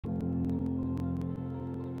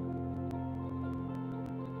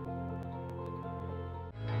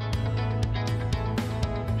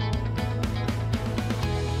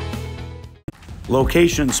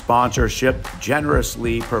Location sponsorship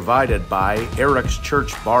generously provided by Eric's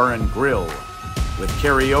Church Bar and Grill, with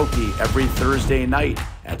karaoke every Thursday night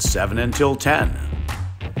at 7 until 10.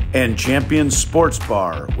 And Champions Sports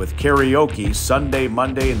Bar with karaoke Sunday,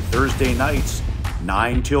 Monday, and Thursday nights,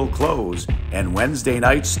 9 till close, and Wednesday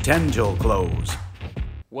nights, 10 till close.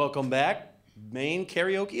 Welcome back, Maine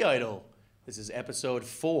Karaoke Idol. This is episode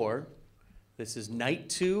 4. This is night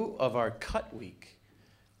 2 of our cut week.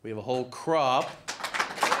 We have a whole crop.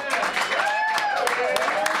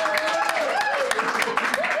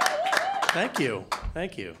 Thank you.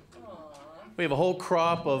 We have a whole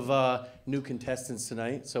crop of new contestants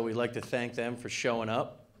tonight, so we'd like to thank them for showing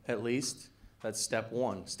up, at least. That's step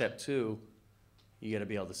 1. Step 2, you gotta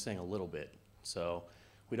be able to sing a little bit. So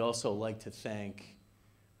we'd also like to thank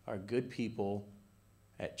our good people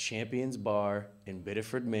at Champions Bar in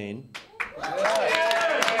Biddeford, Maine.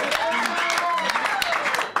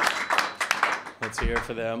 Let's hear it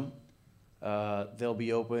for them. They'll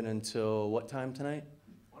be open until what time tonight?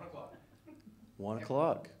 1 o'clock. 1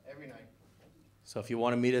 o'clock. Every night. So if you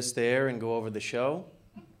want to meet us there and go over the show,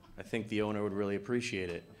 I think the owner would really appreciate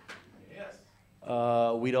it. Yes.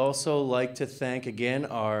 We'd also like to thank again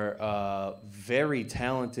our very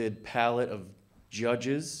talented palette of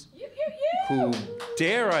judges who,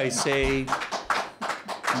 dare I say,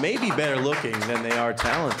 may be better looking than they are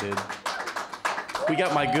talented. We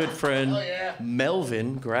got my good friend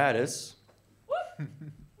Melvin Gratis.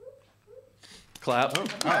 Clap. All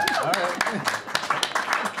right.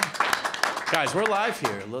 Guys, we're live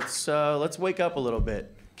here. Let's wake up a little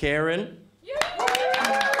bit. Karen.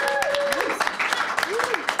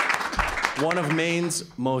 One of Maine's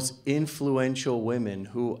most influential women,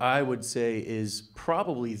 who I would say is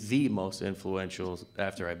probably the most influential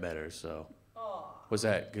after I met her, so. Was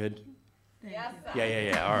that good? Yes.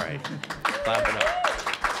 Yeah, all right. Clap it up.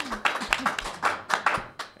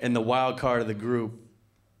 And the wild card of the group,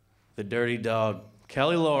 the dirty dog,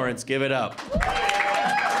 Kelly Lawrence, give it up.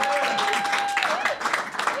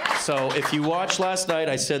 So if you watched last night,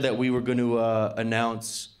 I said that we were going to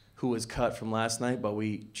announce who was cut from last night, but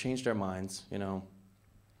we changed our minds, you know.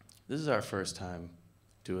 This is our first time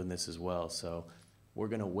doing this as well, so we're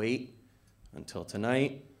going to wait until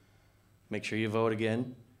tonight. Make sure you vote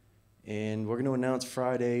again. And we're going to announce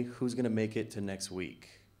Friday who's going to make it to next week.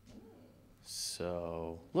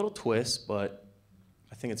 So, little twist, but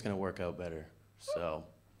I think it's going to work out better. So,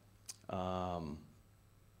 on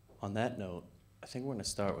that note, I think we're going to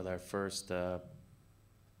start with our first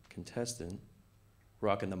contestant,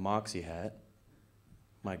 rocking the Moxie hat,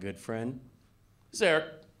 my good friend, Eric.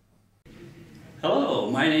 Hello,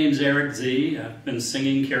 my name's Eric Z. I've been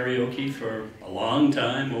singing karaoke for a long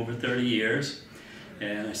time, over 30 years.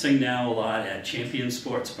 And I sing now a lot at Champions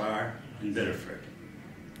Sports Bar in Biddeford.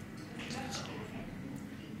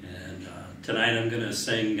 And tonight I'm going to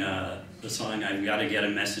sing the song I've Got to Get a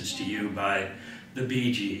Message to You by the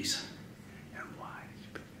Bee Gees.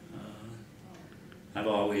 I've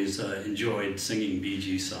always enjoyed singing Bee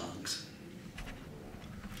Gees songs.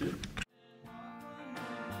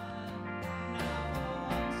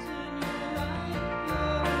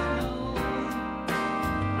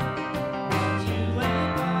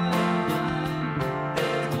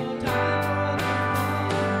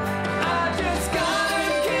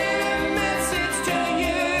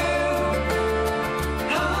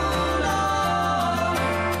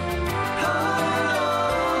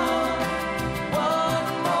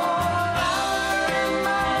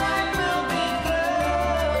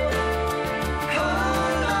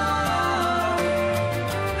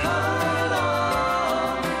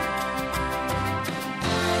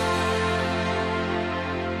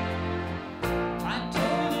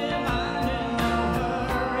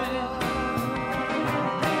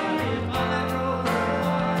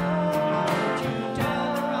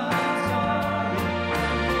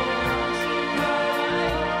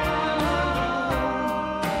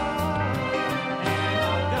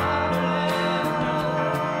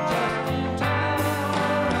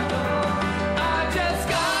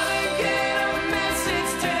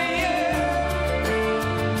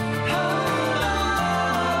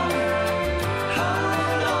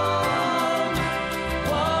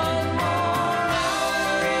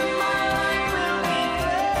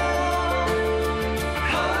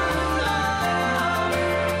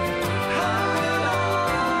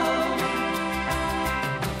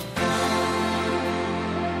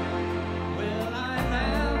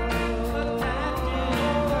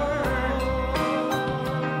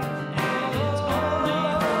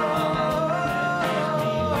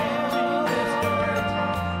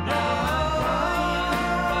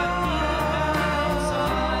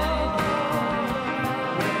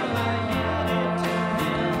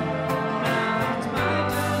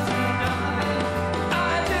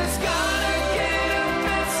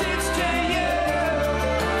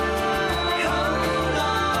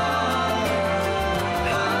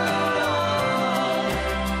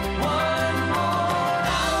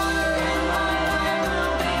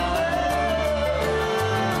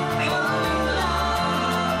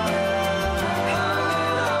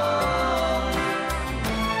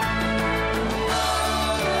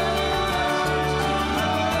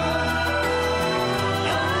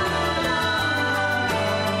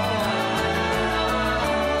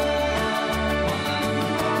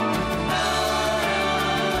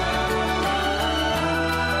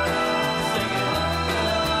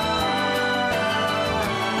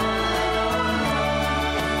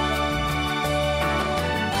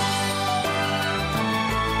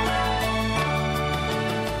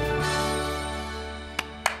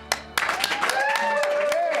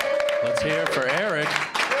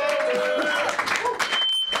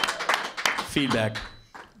 Feedback.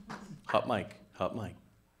 Hot mic. Hot mic.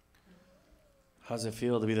 How's it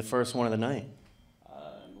feel to be the first one of the night? I'm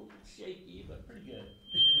a little shaky, but pretty good.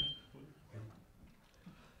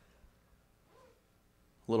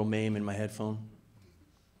 A little mame in my headphone.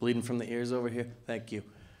 Bleeding from the ears over here. Thank you.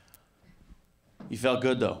 You felt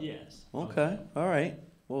good, though? Yes. Okay. All right.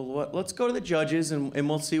 Well, let's go to the judges, and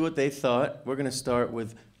we'll see what they thought. We're going to start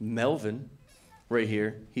with Melvin right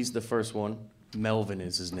here. He's the first one. Melvin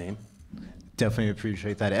is his name. Definitely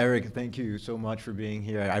appreciate that. Eric, thank you so much for being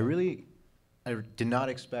here. I did not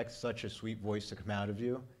expect such a sweet voice to come out of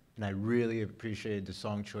you, and I really appreciated the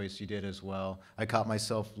song choice you did as well. I caught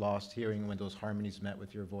myself lost hearing when those harmonies met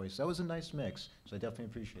with your voice. That was a nice mix, so I definitely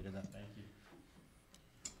appreciated that. Thank you.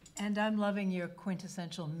 And I'm loving your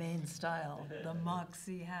quintessential Maine style, the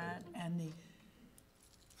Moxie hat and the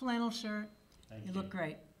flannel shirt. You look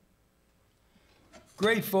great.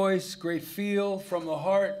 Great voice, great feel from the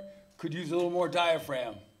heart. Could use a little more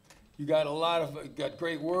diaphragm. You got got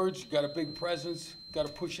great words, you got a big presence, got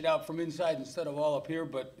to push it out from inside instead of all up here,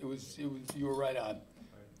 but you were right on.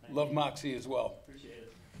 Love Moxie as well. Appreciate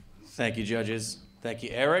it. Thank you, judges. Thank you,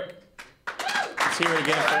 Eric. Let's hear it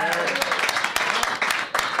again for Eric.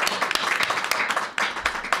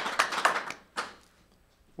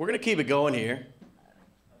 We're going to keep it going here.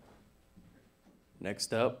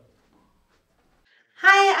 Next up.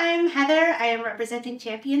 Hi, I'm Heather. I am representing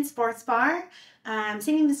Champion Sports Bar. I'm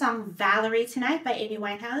singing the song Valerie tonight by Amy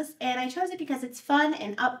Winehouse, and I chose it because it's fun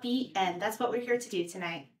and upbeat, and that's what we're here to do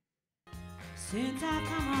tonight. Since I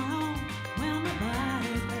come home, well, my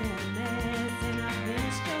body's been a mess, and I've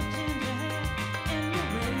been stroking your hair, and the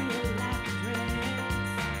way you like to dress.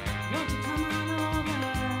 Won't you come on over?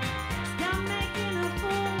 Stop making a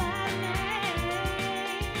fool out of me.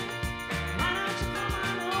 Why don't you come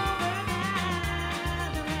on over,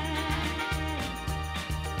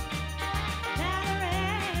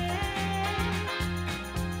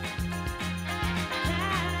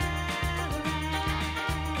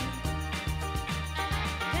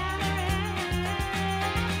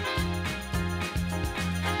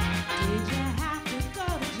 Did you have to go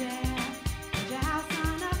to jail? Did your house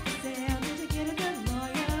on up for sale? Did you get a good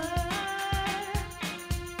lawyer?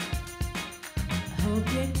 I hope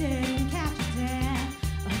you didn't catch a tan.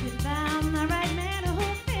 I hope you found the right man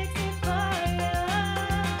who'll fix it for you.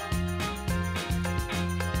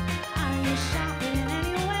 Are you shopping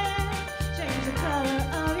anywhere? Change the color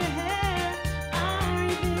of your hair. Are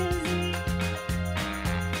you busy?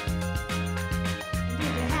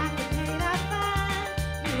 Did you have to pay that fine?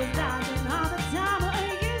 You was dodging all the time, or are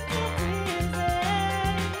you still busy?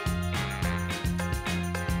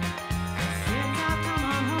 Since I've come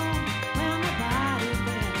on home, well, my body's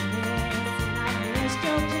been a mess, and I've missed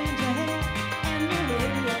your ginger hair and the way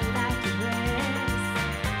you like to dress.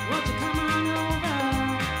 Won't you come on over?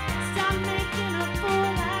 Stop making a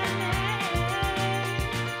fool out of me.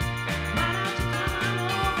 Why don't you come on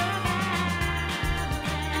over,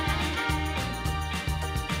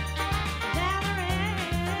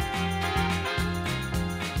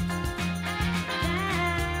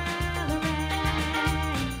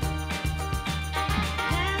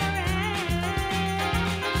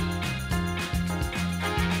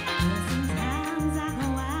 Sometimes I go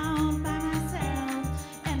out by myself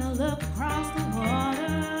and I look across the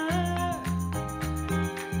water,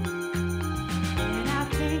 and I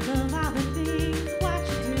think of all the things what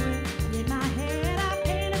you're doing, and in my head I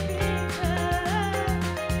paint a picture.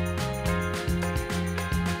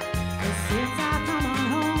 But since I come on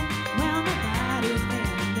home, well, my body's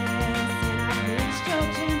been a mess, and I've missed your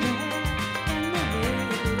ginger hair and the way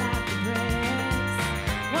you like to dress.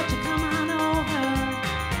 Won't you come on over?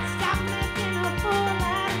 Stop making a fool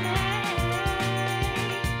out of me.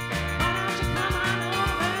 Why don't you come on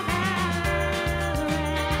over, Valerie?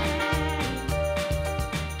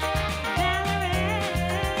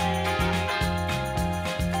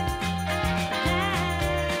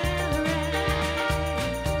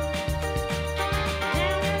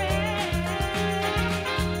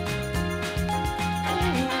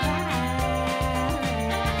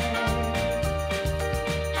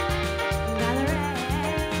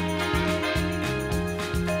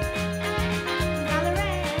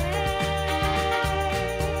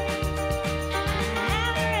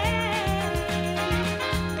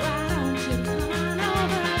 Why don't you come on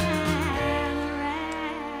over,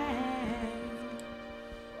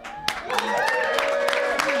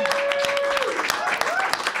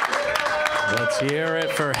 Let's hear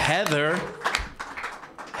it for Heather.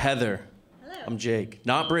 Heather. Hello. I'm Jake.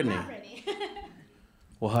 Not Brittany. Not ready.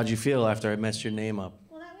 Well, how'd you feel after I messed your name up?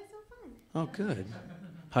 Well, that was so fun. Oh, good.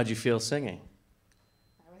 How'd you feel singing?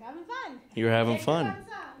 I was having fun. You were having fun.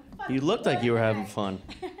 You looked like you were having fun.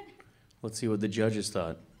 Let's see what the judges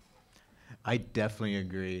thought. I definitely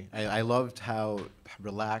agree. I loved how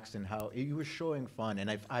relaxed and how you were showing fun,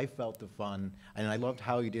 and I felt the fun, and I loved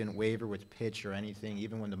how you didn't waver with pitch or anything,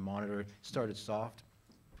 even when the monitor started soft.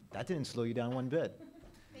 That didn't slow you down one bit.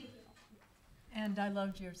 And I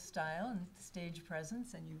loved your style and stage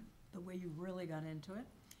presence and the way you really got into it,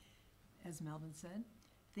 as Melvin said.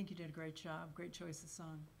 I think you did a great job. Great choice of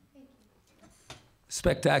song.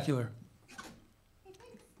 Spectacular.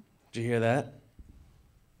 Did you hear that?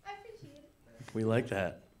 I appreciate it. We like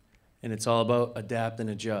that. And it's all about adapt and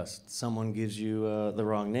adjust. Someone gives you the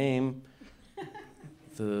wrong name,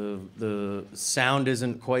 the sound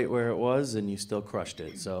isn't quite where it was, and you still crushed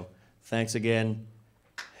it. So thanks again,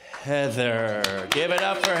 Heather. Give it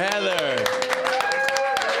up for Heather.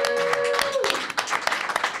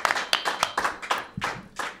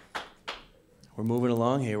 We're moving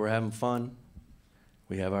along here. We're having fun.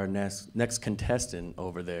 We have our next contestant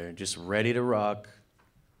over there, just ready to rock.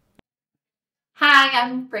 Hi,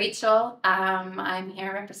 I'm Rachel. I'm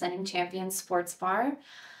here representing Champion Sports Bar.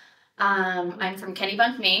 I'm from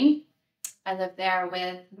Kennebunk, Maine. I live there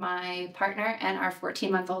with my partner and our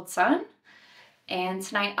 14-month-old son. And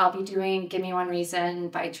tonight I'll be doing Give Me One Reason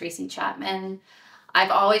by Tracy Chapman.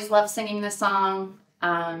 I've always loved singing this song.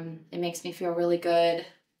 It makes me feel really good.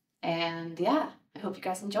 And yeah, I hope you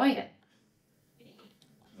guys enjoy it.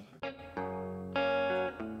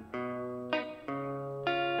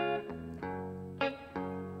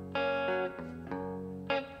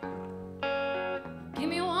 Give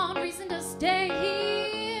me one reason to stay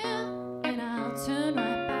here, and I'll turn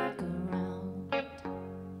right back around.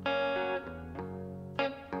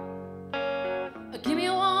 Give me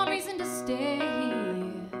one reason to stay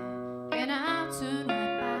here, and I'll turn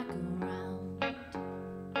right back around.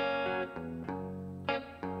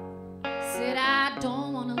 Said I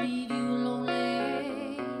don't want to leave you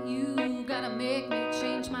lonely. You gotta make me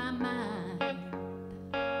change my mind.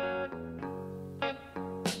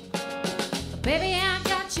 Baby, I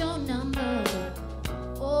got your number.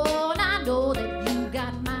 Oh, and I know that you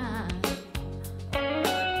got mine.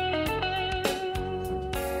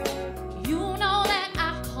 You know that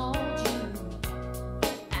I called you.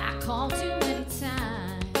 I called too many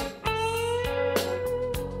times.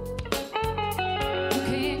 You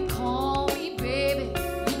can't call me, baby.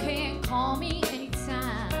 You can't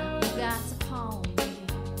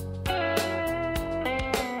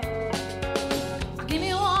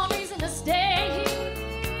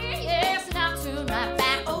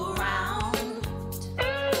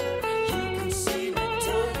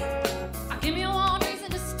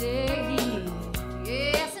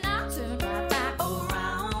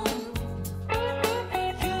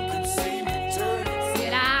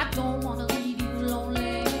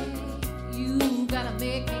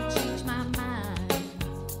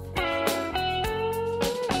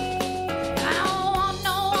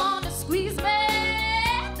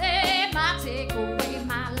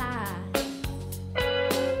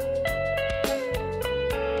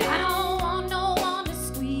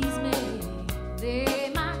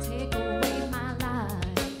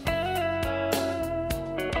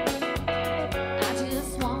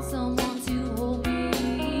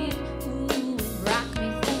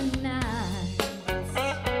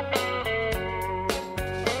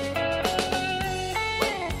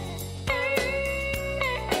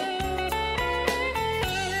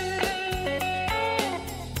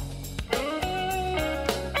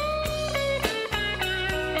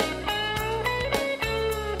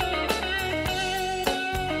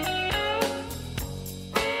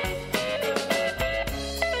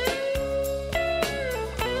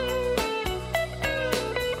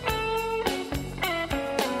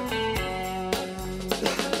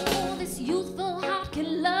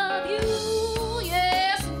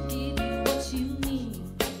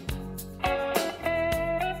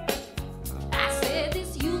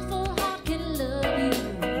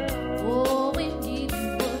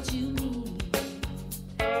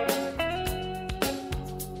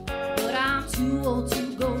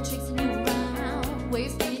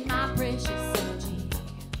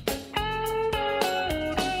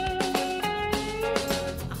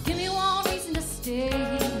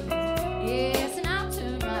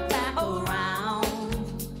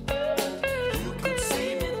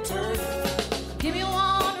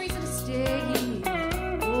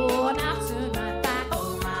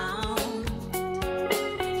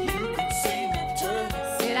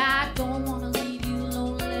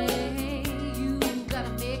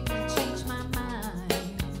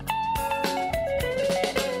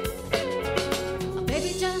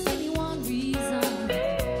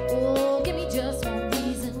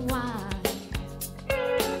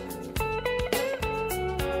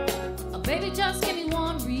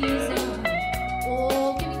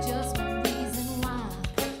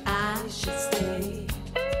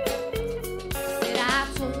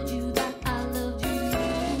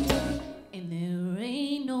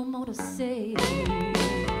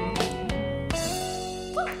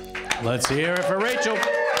Let's hear it for Rachel.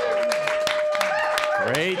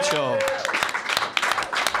 Rachel.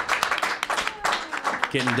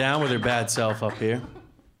 Getting down with her bad self up here.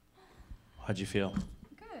 How'd you feel?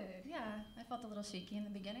 Good, yeah. I felt a little shaky in the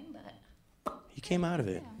beginning, but You came out of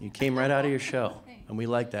it. You came right out of your shell. And we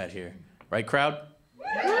like that here. Right, crowd?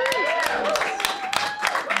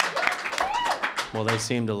 Well, they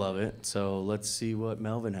seem to love it. So let's see what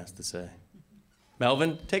Melvin has to say.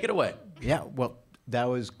 Melvin, take it away. Yeah, well, that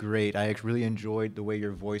was great. I really enjoyed the way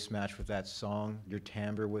your voice matched with that song. Your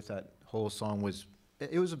timbre with that whole song was,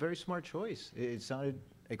 it was a very smart choice. It sounded,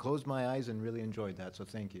 I closed my eyes and really enjoyed that, so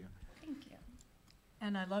thank you. thank you.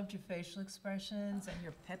 And I loved your facial expressions and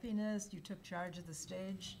your peppiness. You took charge of the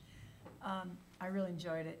stage. I really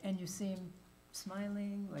enjoyed it. And you seem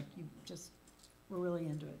smiling, like you just were really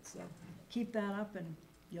into it. So keep that up and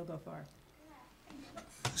you'll go far.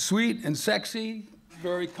 Sweet and sexy,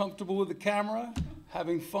 very comfortable with the camera,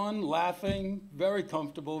 having fun, laughing, very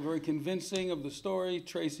comfortable, very convincing of the story.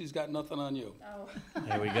 Tracy's got nothing on you. Oh.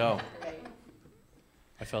 There we go.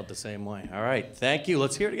 I felt the same way. All right, thank you.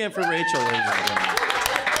 Let's hear it again for Rachel, ladies and gentlemen.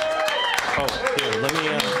 Oh, here, let me...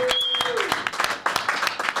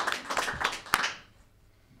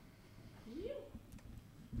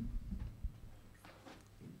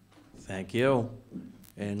 Thank you.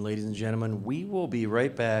 And ladies and gentlemen, we will be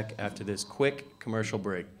right back after this quick commercial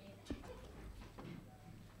break.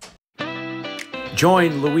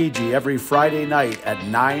 Join Luigi every Friday night at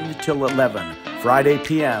 9 till 11, Friday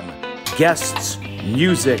p.m. Guests,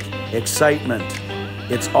 music, excitement.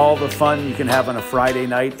 It's all the fun you can have on a Friday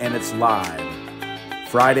night, and it's live.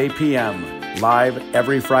 Friday p.m. Live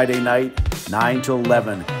every Friday night, 9 till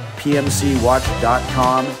 11.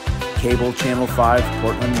 PMCWatch.com, Cable Channel 5,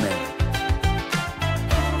 Portland, Maine.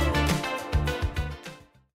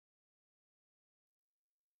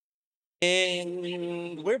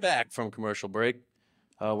 And we're back from commercial break.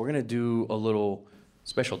 We're going to do a little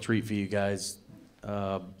special treat for you guys.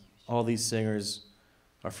 All these singers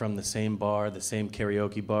are from the same bar, the same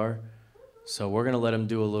karaoke bar. So we're going to let them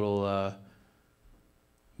do a little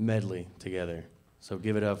medley together. So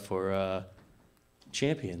give it up for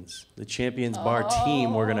Champions, the Champions Bar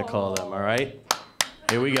team, we're going to call them, all right?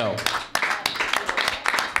 Here we go.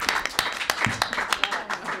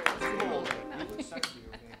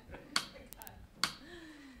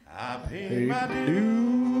 I paid my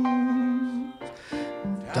dues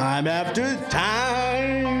time after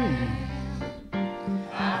time.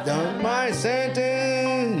 I've done my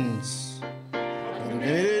sentence,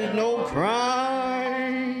 committed no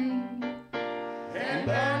crime, and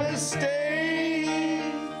by mistakes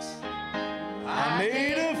I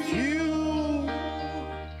made a few.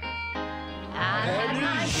 I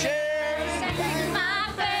had to share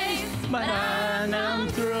my face, but I'm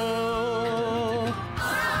through.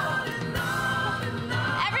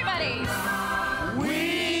 everybody.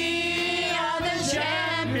 We are the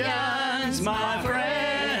champions, my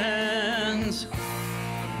friends,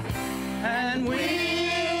 and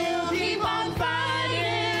we'll keep on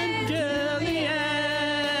fighting till the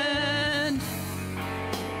end.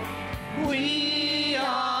 We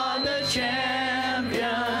are the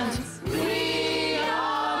champions. We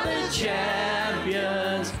are the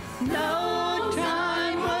champions. No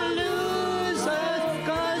time for losers,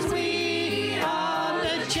 'cause we are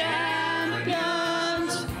the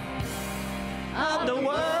champions of the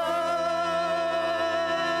world.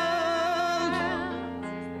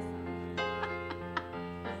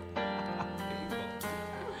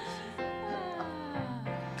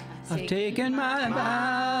 I've taken my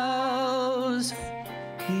vows,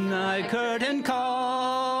 my curtain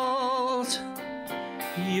calls.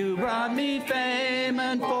 You brought me fame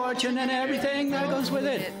and fortune and everything that goes with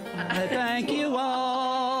it. I thank you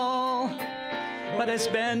all, but it's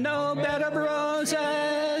been no bed of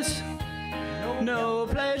roses, no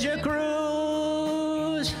pleasure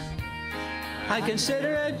cruise. I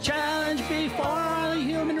consider a challenge before the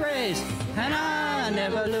human race, and I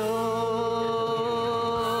never lose.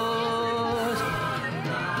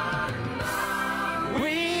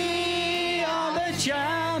 We are the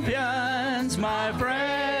champions, my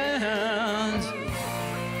friends,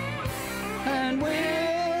 and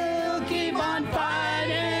we'll keep on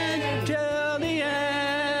fighting till the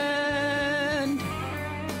end.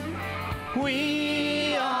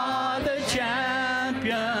 We are the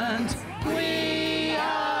champions. We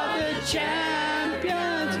are the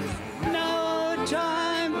champions. No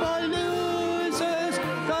time for losers,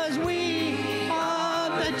 'cause we are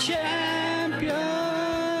the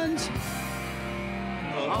champions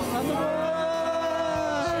of the world.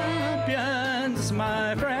 Champions,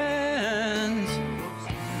 my friends,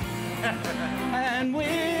 and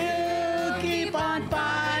we'll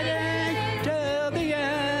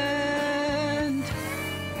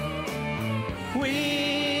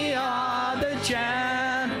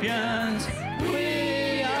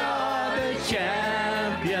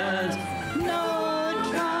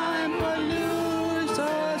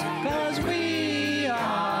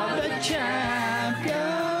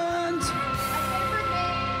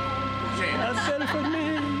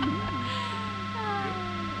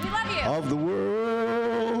of the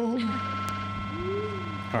world.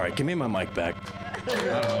 All right, give me my mic back.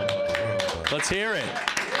 Let's hear it.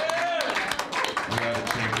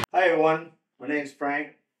 Hi everyone, my name's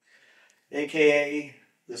Frank, aka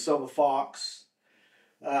the Silver Fox.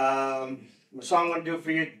 The song I'm going to do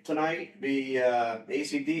for you tonight be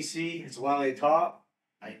AC/DC, It's One Way Top.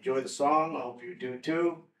 I enjoy the song, I hope you do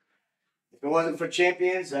too. If it wasn't for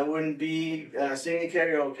Champions, I wouldn't be singing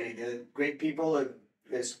karaoke. They're great people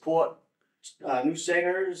that support new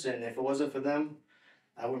singers, and if it wasn't for them,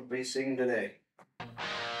 I wouldn't be singing today.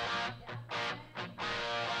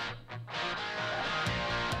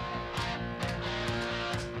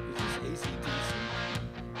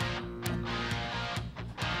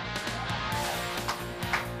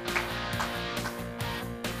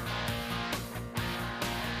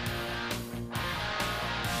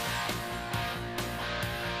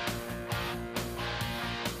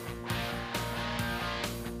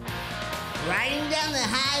 Riding down the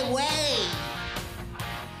highway,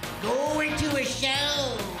 going to a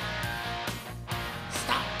show,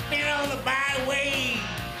 stopping on the byways,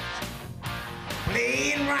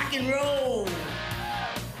 playing rock and roll,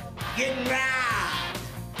 getting robbed,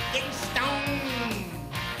 getting stoned,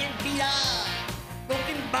 getting beat up,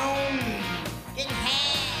 broken bones, getting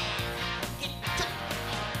hacked, getting took.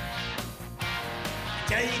 I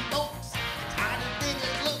tell you folks, it's harder than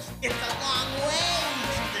it looks, it's a long way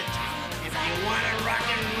to the top. If you wanna rock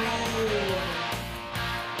and roll,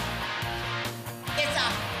 it's a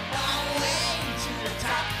long way to the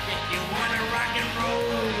top. If you wanna rock and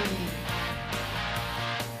roll,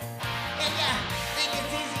 if you think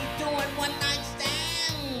it's easy doing one-night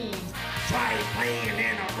stands, try playing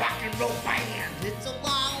in a rock and roll band. It's a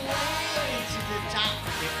long way to the top.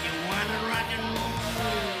 If you wanna rock and roll.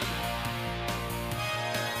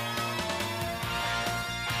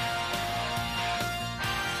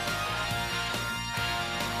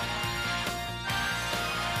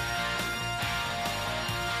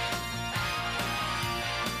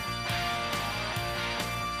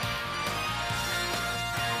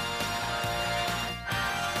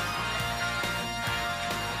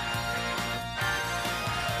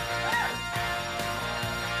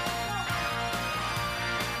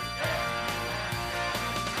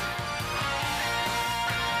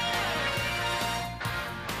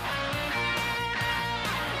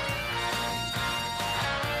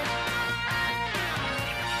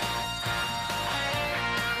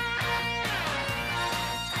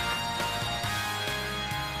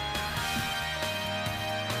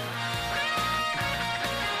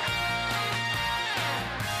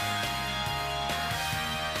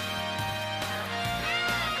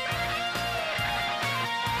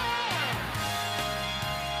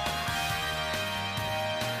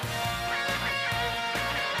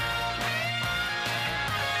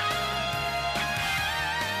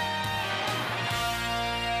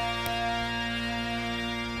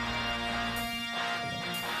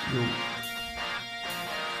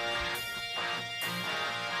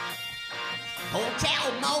 Hotel,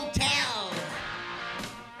 motel,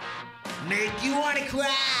 make you wanna cry.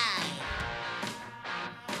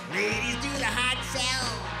 Ladies do the hard sell,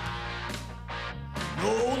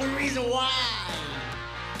 know the reason why.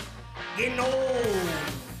 Getting old,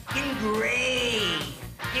 getting gray,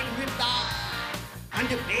 getting ripped off,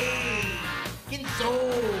 underpaid, getting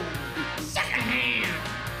sold, secondhand.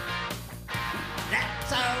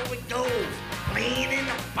 That's how it goes, playing in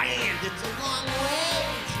the band. It's a long way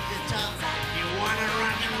to the top. If you wanna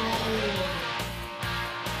rock and roll,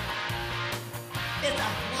 it's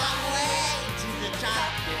a long way to the top.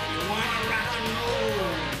 If you wanna rock and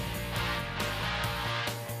roll,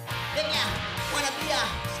 if you wanna be a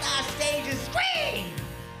star stage and scream,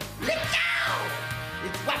 look out!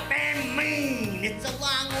 It's what band mean. It's a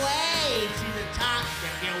long way to the top.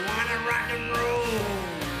 If you wanna rock and roll,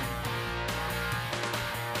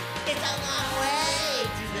 it's a long way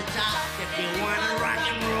to the top. If you wanna rock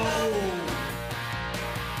and roll,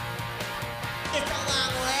 it's a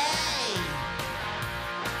long way.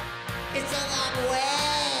 It's a long way.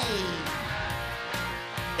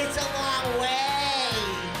 It's a long way.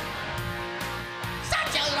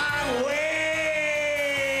 Such a long way.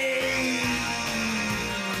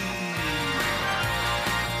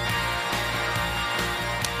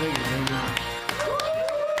 You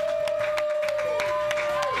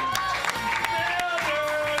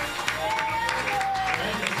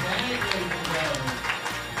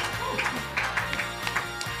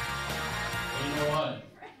know what?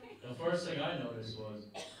 The first thing I noticed was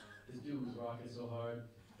this dude was rocking so hard,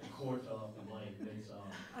 the cord fell off the mic.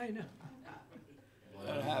 I know.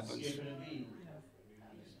 That happens. Skipping a beat.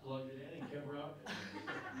 He just plugged it in and kept rocking.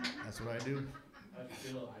 That's what I do. How'd you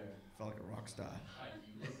feel up there? Felt like a rock star.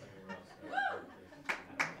 You look like a rock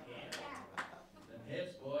star. Them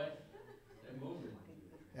hips, boy, they're moving.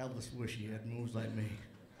 Elvis wish he had moves like me.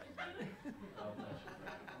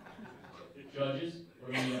 Judges,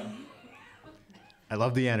 what do we got? I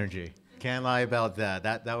love the energy. Can't lie about that.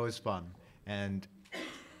 That was fun. And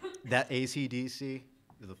that AC/DC,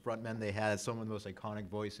 the frontmen they had, some of the most iconic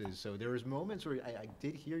voices. So there was moments where I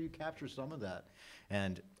did hear you capture some of that.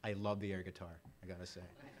 And I love the air guitar, I gotta say.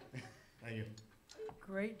 Thank you.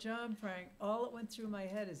 Great job, Frank. All that went through my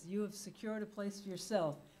head is you have secured a place for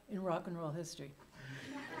yourself in rock and roll history.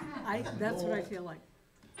 That's what I feel like.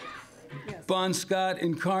 Yes. Bon Scott,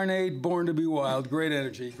 Incarnate, Born to be Wild. Great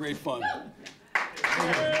energy, great fun. Thank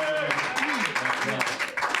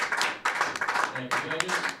you,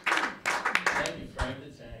 judges. Thank you, Frank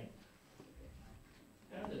the Tank.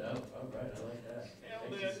 Pound it up. All right, I like that.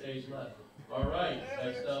 Takes the stage left. All right,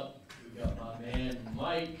 next up, we got my man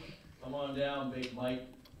Mike. Come on down, Big Mike.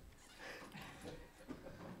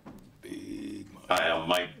 Hi, I'm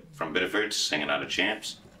Mike from Biddeford, singing out of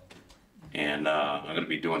Champs. And I'm going to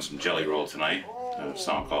be doing some Jelly Roll tonight, a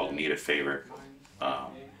song called Need a Favor.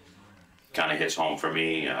 Kind of hits home for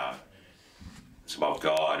me. It's about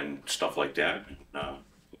God and stuff like that. Hope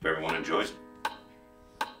everyone enjoys it.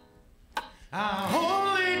 I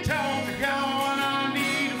only talk to God when I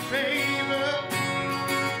need a favor.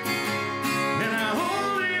 And I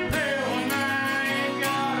only pray when I ain't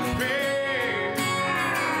got a prayer.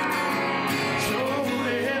 So who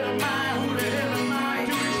the hell am I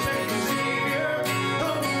to expect the Savior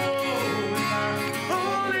of the world? I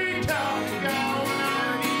only talk to God when I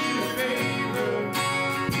need a favor.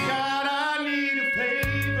 God, I need a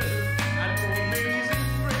favor. I know amazing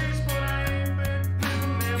grace, but I ain't been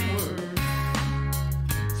given them words.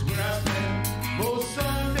 So when I spend most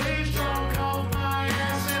Sundays drunk off my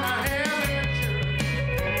ass and I have at church,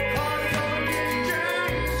 hard for getting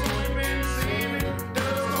James, only been saving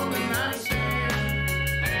dust on the nightstand.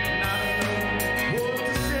 And I don't know what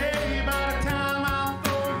to say by the time I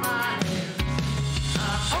throw my hands. I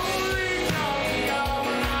only talk to God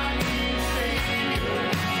when I need a Savior.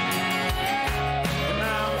 And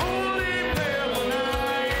I only pray when I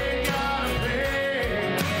ain't got a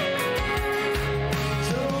prayer.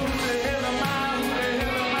 So who the hell am I to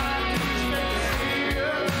expect the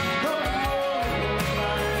Savior of the world? I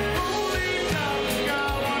only talk to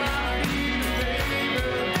God when I need a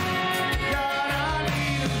favor. God, I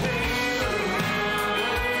need a favor.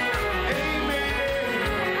 Amen.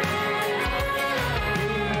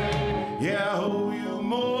 Yeah, I owe you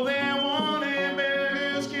more than one, and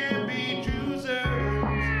beggars can't be choosers.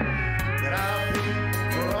 But I'll pay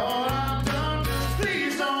for all I've done. Just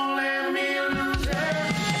please don't let me lose it. I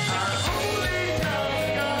only talk to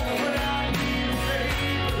God when I need a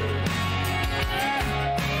favor.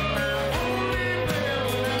 I only pray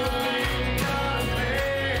when I ain't got a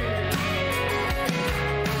prayer.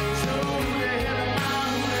 So who the hell am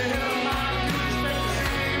I to expect the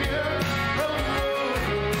Savior of the world?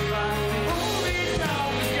 I only talk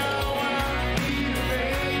to God when I need a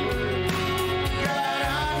favor. God,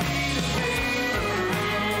 I need a favor.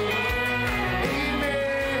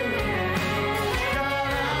 Amen. God,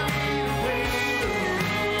 I need a favor.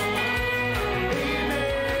 Amen.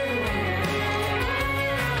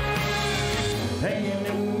 Hanging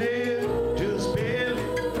in there, just barely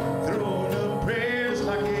throwing up prayers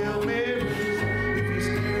like Hail Marys. If you're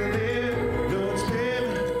still there, Lord, spare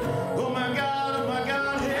me. Oh my God,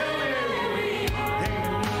 Hail Mary.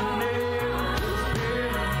 Hanging in there, just barely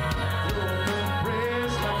throwing up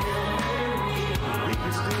prayers like Hail Mary. If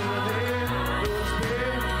you're still there, Lord, spare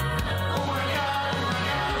me. Oh my God,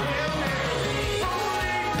 Hail Mary.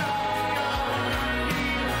 Only talk to God when I need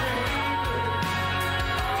a favor.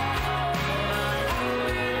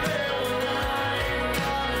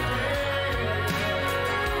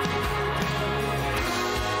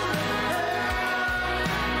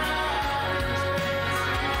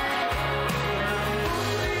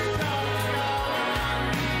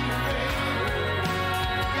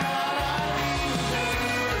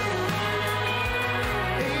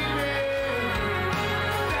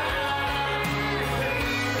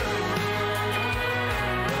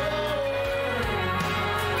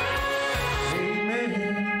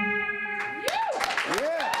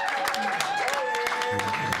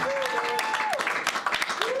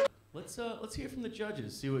 Let's hear from the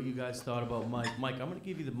judges. See what you guys thought about Mike. Mike, I'm going to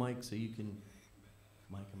give you the mic so you can.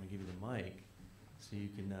 Mike, I'm going to give you the mic so you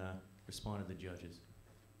can respond to the judges.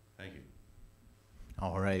 Thank you.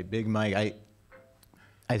 All right, Big Mike,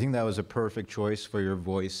 I think that was a perfect choice for your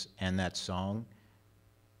voice and that song.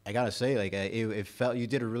 I gotta say, like, it felt you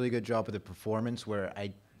did a really good job with the performance where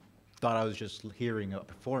I thought I was just hearing a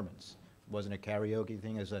performance. It wasn't a karaoke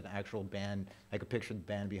thing, it was an actual band. I could picture the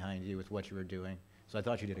band behind you with what you were doing. So I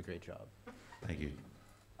thought you did a great job. Thank you.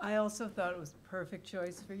 I also thought it was a perfect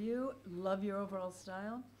choice for you. Love your overall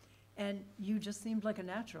style. And you just seemed like a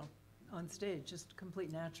natural on stage, just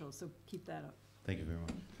complete natural. So keep that up. Thank you very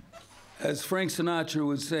much. As Frank Sinatra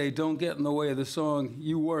would say, don't get in the way of the song.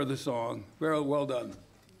 You were the song. Very well done.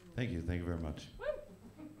 Thank you. Thank you very much.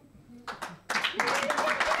 Thank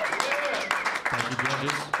you,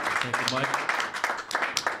 judges. Thank you, Mike.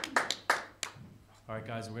 All right,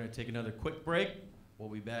 guys, we're going to take another quick break. We'll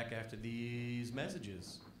be back after these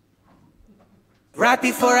messages. Right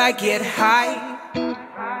before I get high.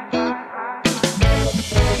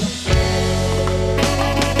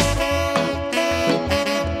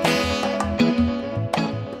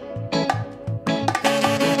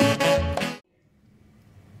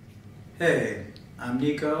 Hey, I'm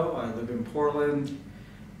Nico. I live in Portland.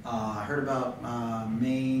 I heard about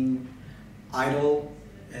Maine Idol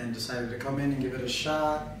and decided to come in and give it a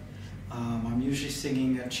shot. I'm usually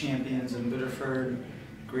singing at Champions in Biddeford.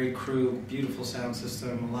 Great crew, beautiful sound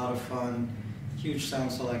system, a lot of fun, huge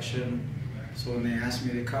sound selection. So when they asked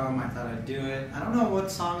me to come, I thought I'd do it. I don't know what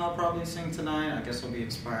song I'll probably sing tonight. I guess I'll be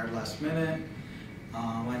inspired last minute.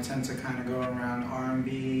 I tend to kind of go around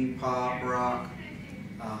R&B, pop, rock,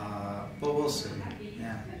 but we'll see.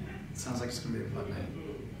 Yeah, it sounds like it's gonna be a fun night.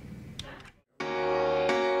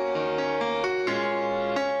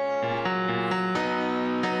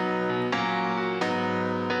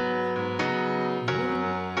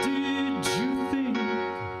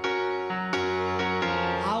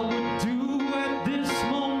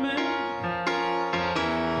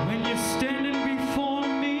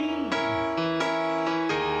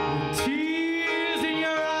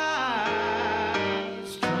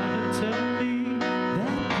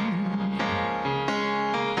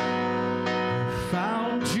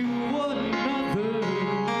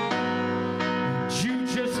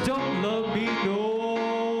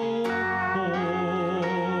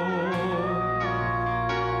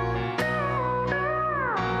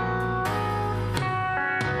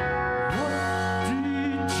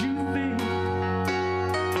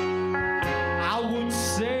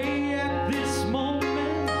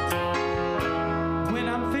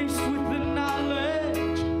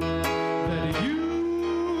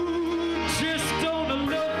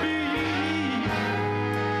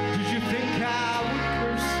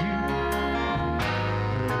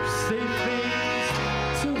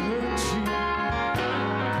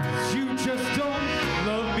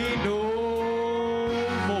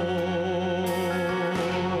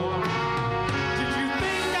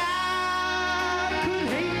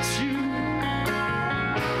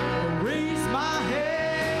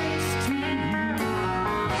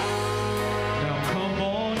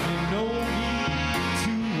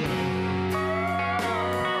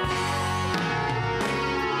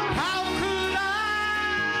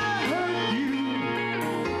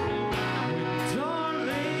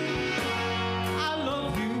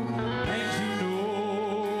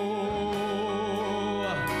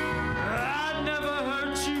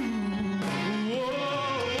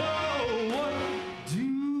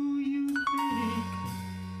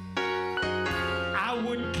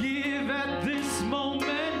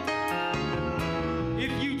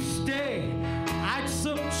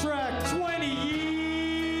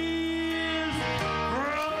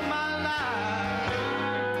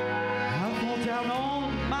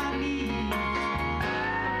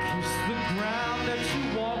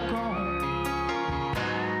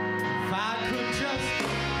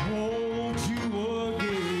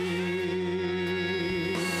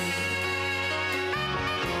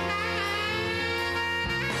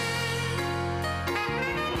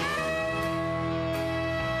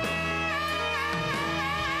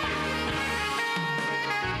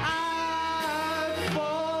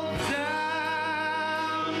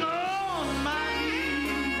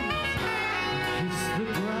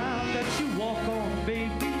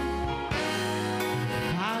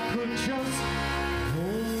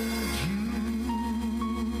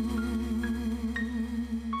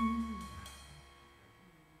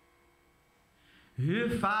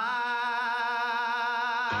 If I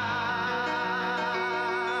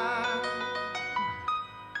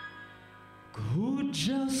could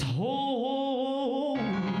just hold you,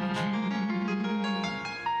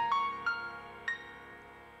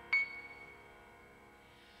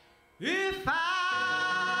 if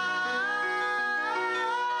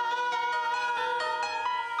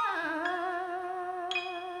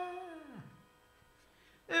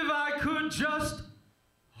I could just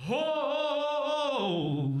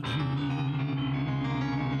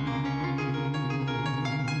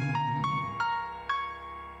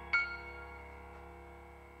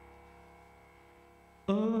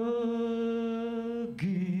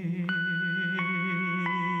again.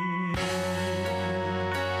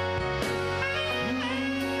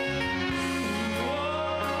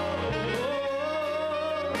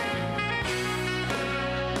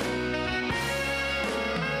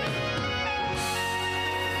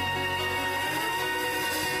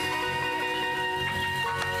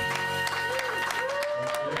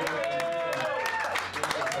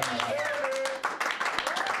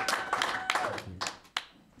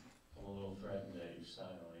 I'm a little threatened at your style,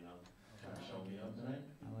 you know? Trying to show me up tonight?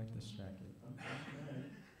 I like this jacket. Alright.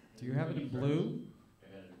 Do you have it in blue? I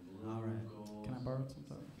got it in blue, All right. gold. Can I borrow some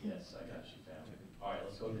stuff? Yes, I got you, family. All right,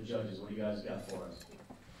 let's go to the judges. What do you guys got for us?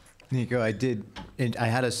 Nico, I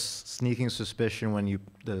had a sneaking suspicion when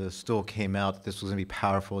the stool came out that this was going to be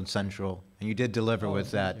powerful and central, and you did deliver Oh, with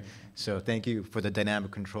thank that. you. So thank you for the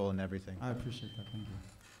dynamic control and everything. I appreciate that. Thank you.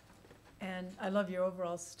 And I love your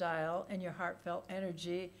overall style and your heartfelt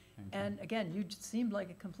energy. Thank you. And again, you just seemed like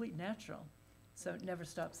a complete natural. So never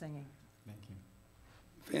stop singing. Thank you.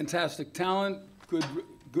 Fantastic talent, good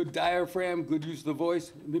diaphragm, good use of the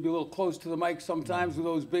voice. Maybe a little close to the mic sometimes with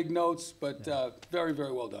those big notes, but very,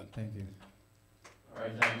 very well done. Thank you. All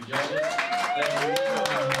right, thank you, judges. Thank you.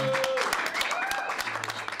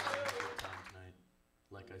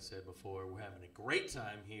 Like I said before, we're having a great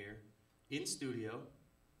time here in studio.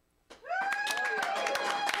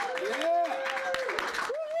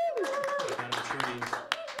 Down the trains.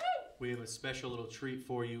 We have a special little treat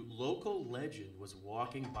for you. Local legend was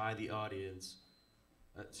walking by the audience,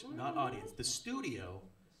 not audience, the studio,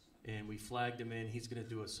 and we flagged him in. He's going to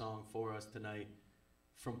do a song for us tonight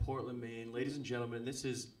from Portland, Maine. Ladies and gentlemen, this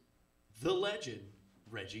is the legend,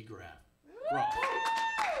 Reggie Graff.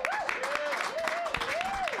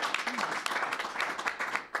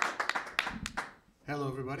 Hello,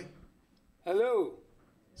 everybody. Hello.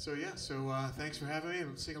 So thanks for having me. I'm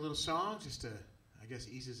gonna sing a little song just to, I guess,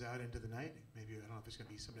 ease us out into the night. Maybe, I don't know if there's gonna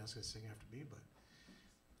be somebody else gonna sing after me, but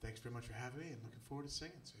thanks very much for having me and looking forward to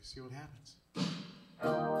singing. So you see what happens.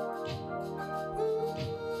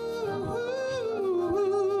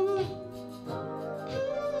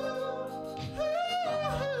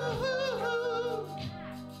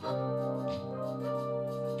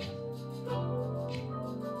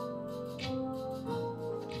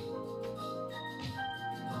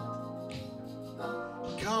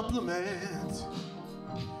 Compliment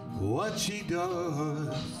what she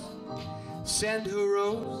does. Send her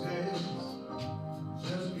roses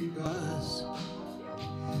just because.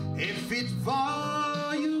 If it's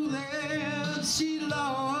violence she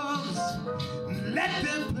loves, let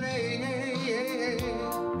them play.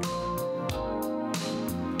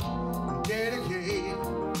 Dedicate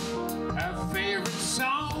her favorite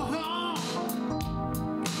song.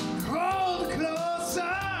 Hold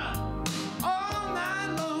closer.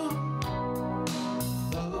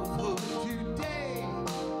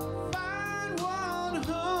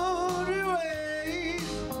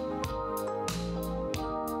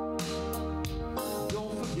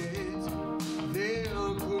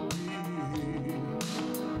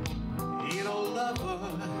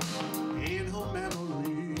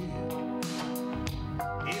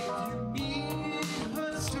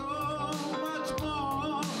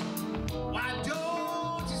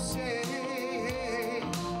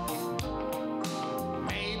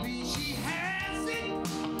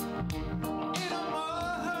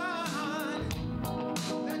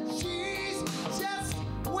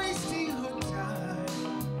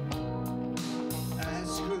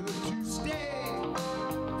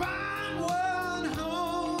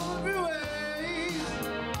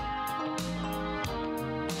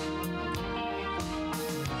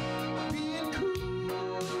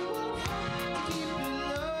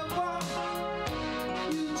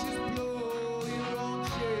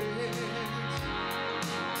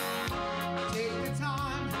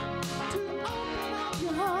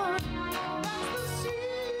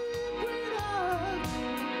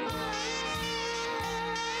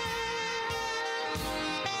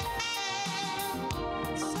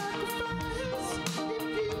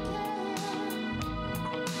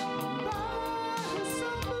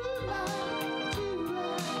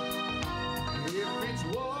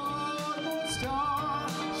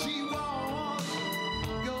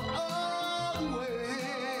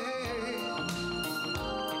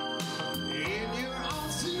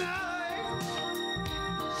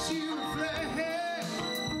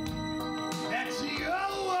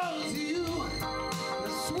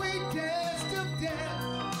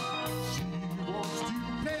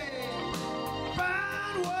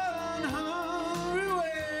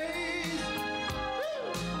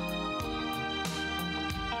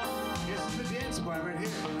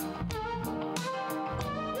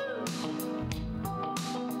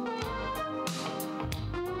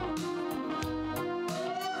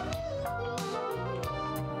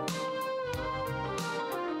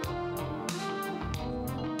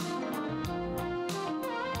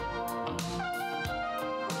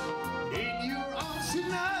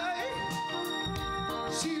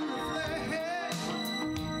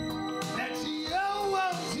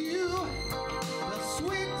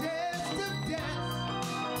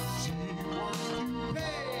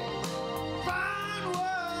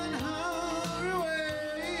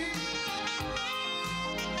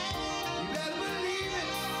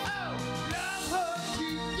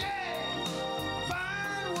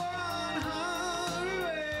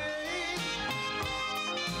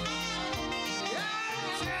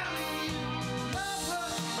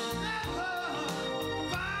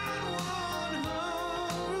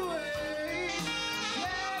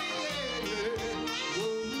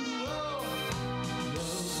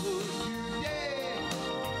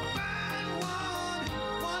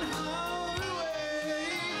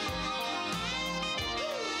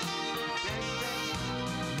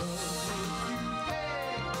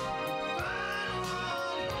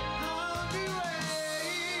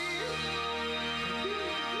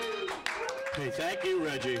 Hey, thank you,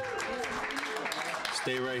 Reggie.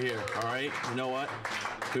 Stay right here, all right? You know what?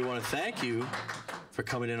 We want to thank you for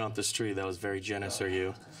coming in off the street. That was very generous of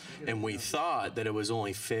you. And we thought that it was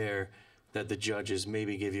only fair that the judges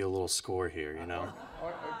maybe give you a little score here, you know?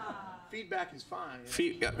 Feedback is fine.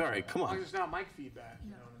 You know? All right, come As long on. as it's not mic feedback.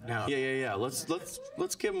 You know what I mean? Now, Yeah.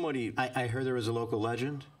 Let's give him what he. I heard there was a local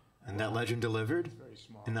legend, and that legend delivered.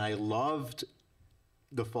 And I loved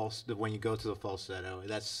when you go to the falsetto.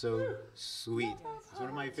 That's so sweet. It's one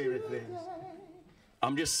of my favorite things.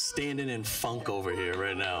 I'm just standing in funk over here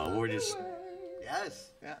right now. We're just. Yes.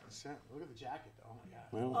 Yeah. Look at the jacket, though. Oh my God.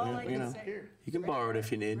 Well, All I you can know, say- you can borrow it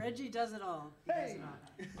if you need. Reggie does it all. He does it all.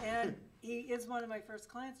 And he is one of my first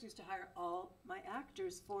clients. Used to hire all my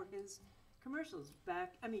actors for his commercials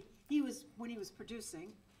back. I mean, when he was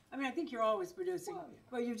producing. I mean, I think you're always producing,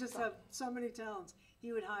 but you just have so many talents.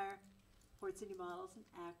 He would hire Port City models and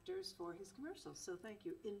actors for his commercials. So thank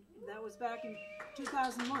you. That was back in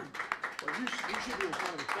 2001. Well, you should be in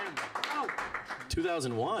front of the camera. Oh,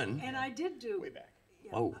 2001. and I did do. Way back.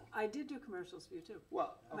 Yeah, Oh. I did do commercials for you too.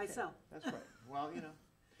 Well, okay. Myself. That's right. Well, you know,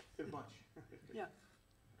 did a bunch. Yeah.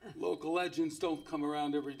 Local legends don't come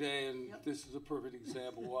around every day, and this is a perfect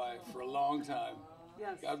example why. For a long time.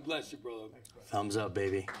 Yes. God bless you, brother. Thumbs up,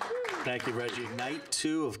 baby. Thank you, Reggie. Night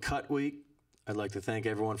 2 of Cut Week. I'd like to thank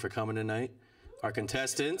everyone for coming tonight. Our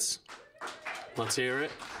contestants, let's hear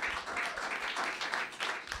it.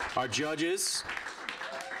 Our judges.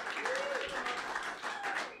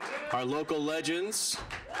 Our local legends.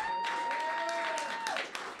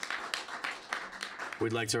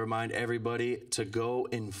 We'd like to remind everybody to go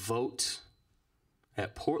and vote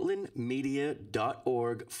at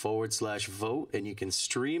portlandmedia.org/vote, and you can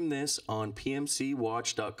stream this on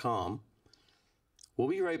pmcwatch.com. We'll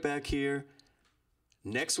be right back here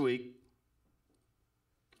next week,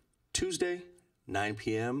 Tuesday, 9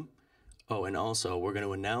 p.m. Oh, and also, we're going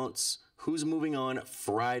to announce who's moving on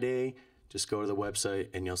Friday. Just go to the website,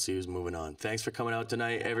 and you'll see who's moving on. Thanks for coming out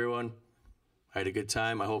tonight, everyone. I had a good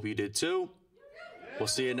time. I hope you did, too. We'll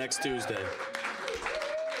see you next Tuesday.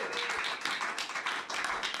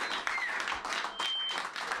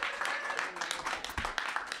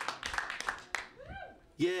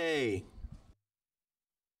 Yay.